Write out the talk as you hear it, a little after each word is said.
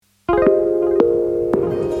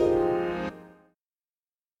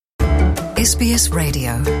SBS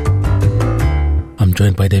Radio. I'm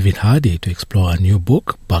joined by David Hardy to explore a new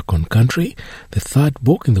book, Back on Country, the third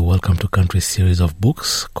book in the Welcome to Country series of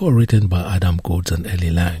books co-written by Adam Goodes and Ellie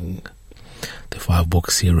Lang. The 5-book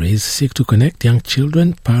series seek to connect young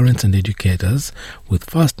children, parents and educators with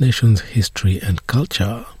First Nations history and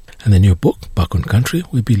culture. And the new book, Back on Country,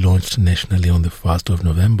 will be launched nationally on the 1st of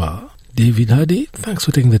November. David Hardy, thanks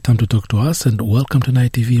for taking the time to talk to us and welcome to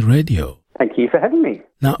Night TV Radio. Thank you for having me.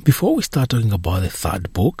 Now, before we start talking about the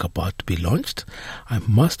third book about to be launched, I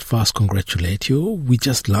must first congratulate you. We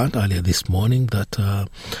just learned earlier this morning that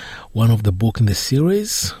one of the books in the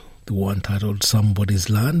series, the one titled Somebody's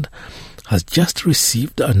Land, has just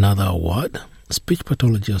received another award, Speech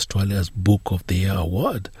Pathology Australia's Book of the Year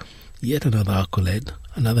Award. Yet another accolade,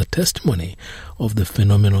 another testimony of the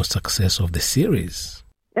phenomenal success of the series.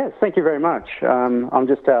 Yes, thank you very much. I'm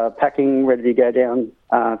just packing, ready to go down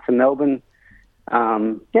to Melbourne.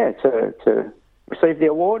 To receive the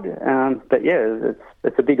award. But yeah,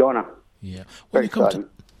 it's a big honour. Yeah.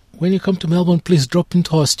 When you come to Melbourne, please drop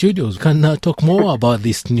into our studios. We can talk more about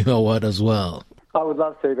this new award as well. I would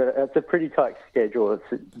love to, but it's a pretty tight schedule.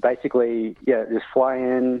 It's basically, just fly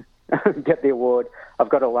in, get the award. I've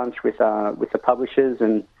got a lunch with the publishers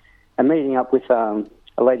and meeting up with a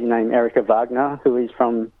lady named Erica Wagner, who is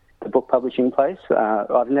from the book publishing place.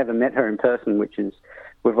 I've never met her in person,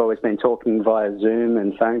 we've always been talking via Zoom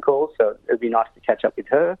and phone calls, so it'd be nice to catch up with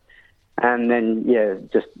her. And then,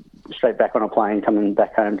 just straight back on a plane, coming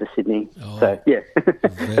back home to Sydney.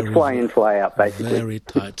 It's fly in, fly out, basically. Very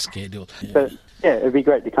tight schedule. Yeah. But, it'd be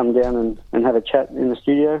great to come down and have a chat in the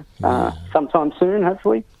studio sometime soon,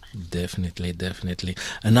 hopefully. Definitely.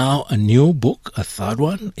 And now a new book, a third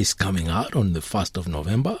one, is coming out on the 1st of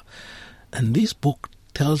November. And this book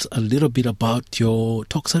talks a little bit about your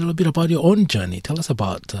own journey. Tell us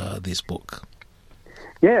about this book.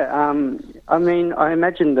 I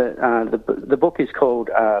imagine that the book is called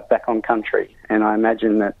Back on Country, and I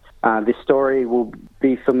imagine that this story will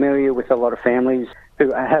be familiar with a lot of families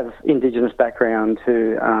who have Indigenous background,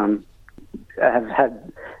 who have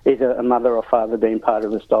had either a mother or father being part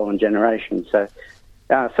of the stolen generation. So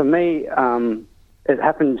for me, it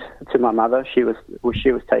happened to my mother. She was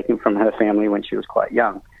taken from her family when she was quite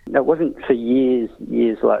young. It wasn't for years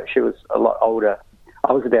later. She was a lot older.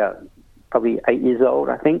 I was about probably 8 years old,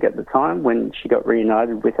 I think, at the time when she got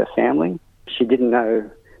reunited with her family. She didn't know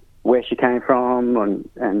where she came from,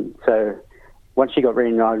 and so once she got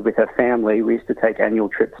reunited with her family, we used to take annual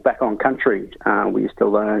trips back on country. We used to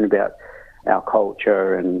learn about our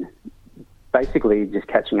culture and basically just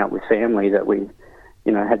catching up with family that we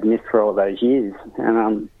had missed for all those years.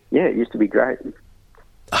 And, it used to be great.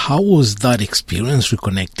 How was that experience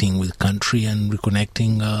reconnecting with country and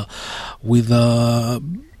reconnecting with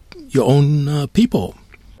your own people?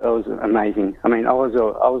 It was amazing. I mean,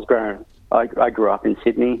 I grew up in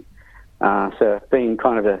Sydney, so being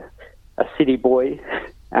kind of a city boy,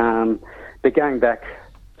 but going back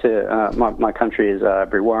to my country is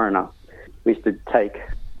Brewarrina. We used to take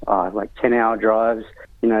 10-hour drives,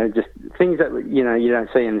 just things that, you don't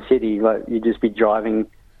see in the city. Like, you'd just be driving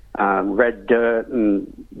red dirt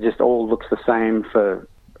and just all looks the same for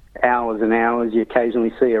hours and hours. You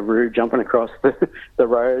occasionally see a roo jumping across the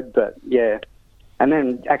road, but and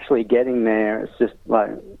then actually getting there, it's just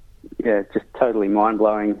just totally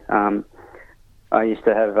mind-blowing. I used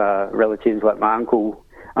to have relatives like my uncle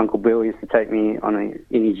Bill used to take me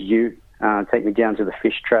in his ute, take me down to the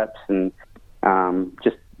fish traps and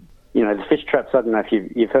the fish traps. I don't know if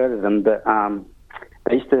you've heard of them, but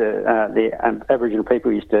they used to the Aboriginal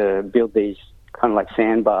people used to build these kind of like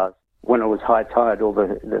sandbars. When it was high tide, all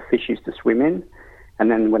the fish used to swim in, and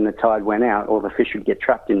then when the tide went out, all the fish would get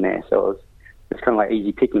trapped in there. So it's kind of like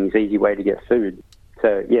easy pickings, easy way to get food.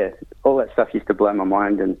 So all that stuff used to blow my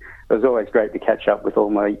mind, and it was always great to catch up with all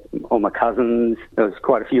my cousins. There was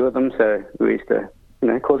quite a few of them, so we used to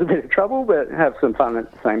cause a bit of trouble, but have some fun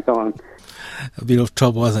at the same time. A bit of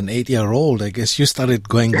trouble as an 8-year-old. I guess you started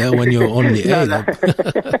going there when you were only 8.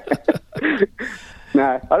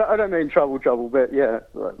 No, I don't mean trouble, but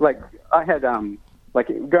I had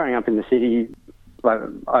growing up in the city,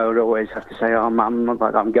 I would always have to say, "Oh, Mum,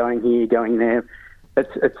 I'm going here, going there."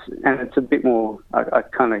 It's a bit more, I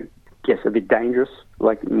kind of guess, a bit dangerous,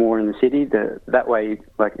 more in the city. That way,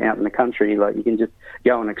 out in the country, you can just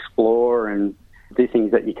go and explore and do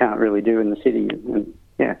things that you can't really do in the city.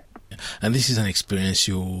 And this is an experience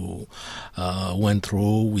you went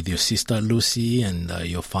through with your sister Lucy and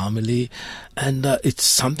your family, and it's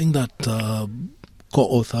something that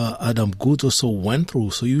co-author Adam Goodes also went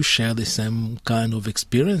through. So you share the same kind of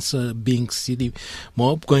experience, being city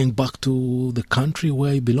mob, going back to the country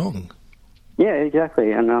where you belong. Yeah,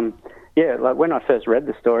 exactly. And like when I first read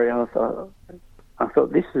the story, I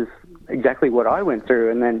thought this is exactly what I went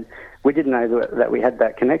through. And then we didn't know that we had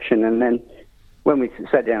that connection. And then when we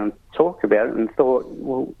sat down and talked about it and thought,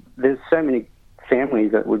 well, there's so many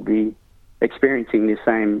families that would be experiencing this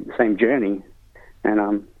same journey. And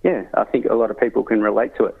I think a lot of people can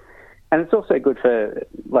relate to it. And it's also good for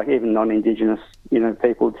like even non-Indigenous,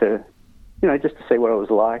 people to, just to see what it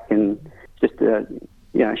was like and just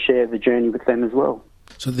share the journey with them as well.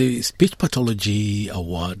 So the Speech Pathology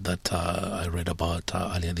Award that I read about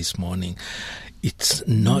earlier this morning, it's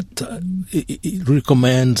not, it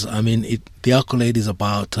recommends, the accolade is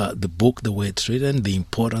about the book, the way it's written, the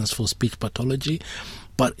importance for speech pathology,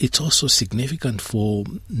 but it's also significant for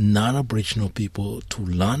non-Aboriginal people to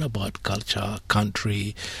learn about culture,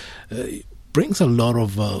 country. It brings a lot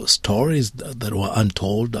of stories that were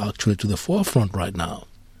untold actually to the forefront right now.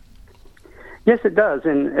 Yes, it does.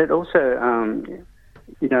 And it also,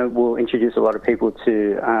 will introduce a lot of people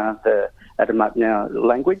to the Adamapnya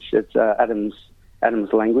language. It's Adam's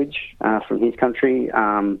language from his country.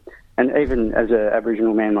 And even as an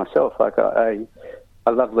Aboriginal man myself, like I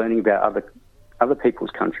love learning about other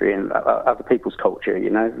people's country and other people's culture,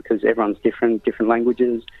 because everyone's different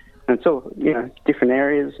languages. And it's all, different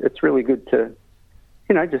areas. It's really good to,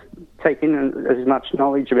 just take in as much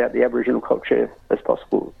knowledge about the Aboriginal culture as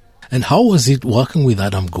possible. And how was it working with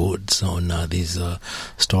Adam Goodes on these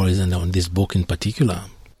stories and on this book in particular?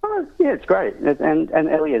 Oh, yeah, it's great. And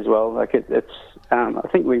Ellie as well. Like it's I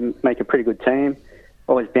think we make a pretty good team,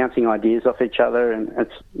 always bouncing ideas off each other, and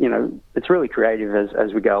it's really creative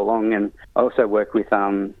as we go along. And I also work with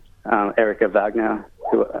Erica Wagner,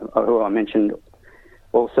 who I mentioned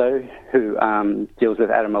also, who deals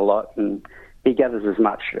with Adam a lot, and he gathers as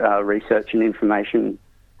much research and information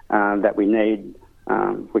that we need,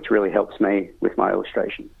 which really helps me with my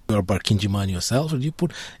illustration. You're a Barkinji man yourself.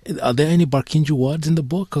 Are there any Barkinji words in the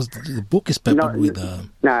book? Because the book is peppered with...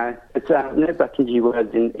 No, it's no Barkinji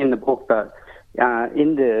words in the book, but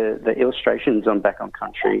in the illustrations on Back on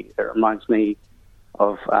Country, it reminds me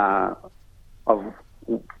of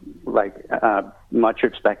my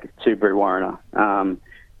trips back to Brewarrina.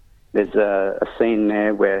 There's a scene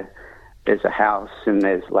there where there's a house and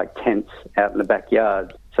there's like tents out in the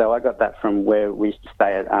backyard. So I got that from where we used to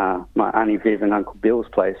stay at my Auntie Viv and Uncle Bill's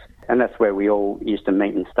place. And that's where we all used to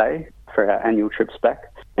meet and stay for our annual trips back.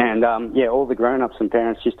 And all the grown-ups and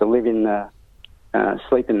parents used to live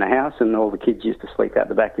sleep in the house, and all the kids used to sleep out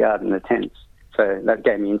the backyard in the tents. So that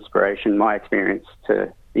gave me inspiration, my experience,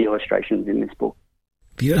 to the illustrations in this book.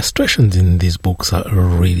 The illustrations in these books are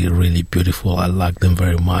really, really beautiful. I like them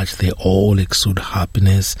very much. They all exude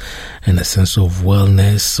happiness and a sense of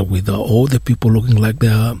wellness, with all the people looking like they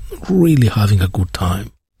are really having a good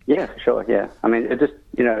time. Yeah, sure, yeah. I mean, it just,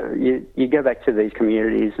 you go back to these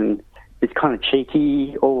communities and it's kind of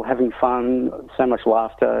cheeky, all having fun, so much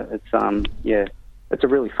laughter. It's a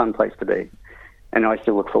really fun place to be. And I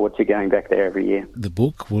still look forward to going back there every year. The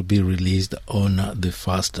book will be released on the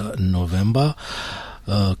 1st November.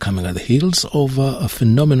 Coming at the heels of a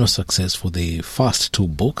phenomenal success for the first two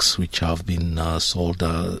books, which have been sold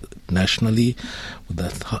nationally,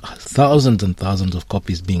 with thousands and thousands of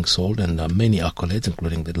copies being sold, and many accolades,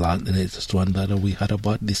 including the latest one that we heard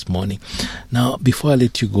about this morning. Now, before I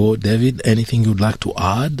let you go, David, anything you'd like to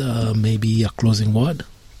add? Maybe a closing word?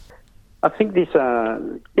 I think this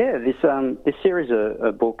series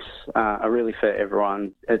of books are really for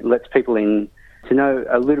everyone. It lets people in to know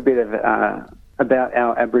a little bit of about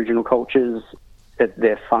our Aboriginal cultures.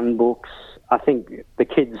 They're fun books. I think the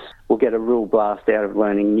kids will get a real blast out of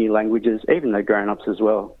learning new languages, even the grown-ups as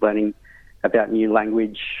well, learning about new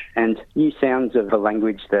language and new sounds of a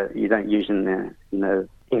language that you don't use in the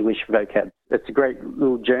English vocab. It's a great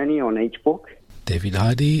little journey on each book. David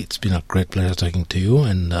Hardy, it's been a great pleasure talking to you,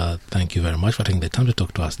 and thank you very much for taking the time to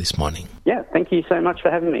talk to us this morning. Yeah, thank you so much for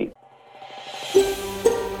having me.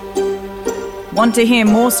 Want to hear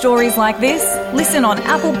more stories like this? Listen on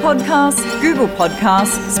Apple Podcasts, Google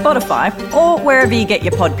Podcasts, Spotify, or wherever you get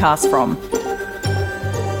your podcasts from.